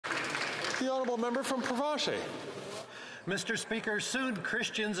The honourable member from Provencher. Mr. Speaker, soon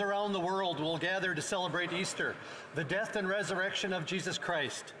Christians around the world will gather to celebrate Easter, the death and resurrection of Jesus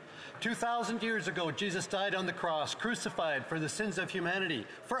Christ. 2,000 years ago, Jesus died on the cross, crucified for the sins of humanity,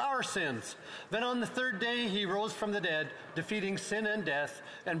 for our sins. Then on the third day, he rose from the dead, defeating sin and death,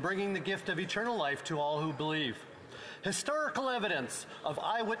 and bringing the gift of eternal life to all who believe. Historical evidence of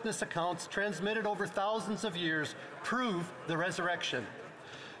eyewitness accounts transmitted over thousands of years prove the resurrection.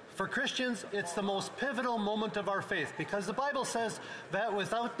 For Christians, it's the most pivotal moment of our faith, because the Bible says that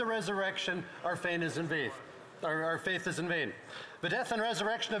without the resurrection, our faith is in vain. The death and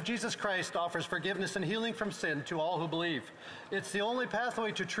resurrection of Jesus Christ offers forgiveness and healing from sin to all who believe. It's the only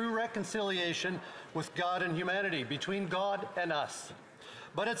pathway to true reconciliation with God and humanity, between God and us.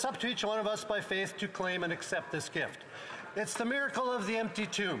 But it's up to each one of us by faith to claim and accept this gift. It's the miracle of the empty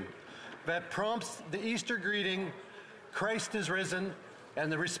tomb that prompts the Easter greeting, Christ is risen, and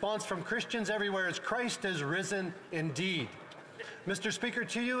the response from Christians everywhere is, Christ is risen indeed. Mr. Speaker,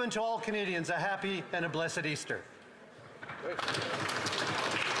 to you and to all Canadians, a happy and a blessed Easter.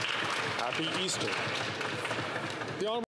 Happy Easter. The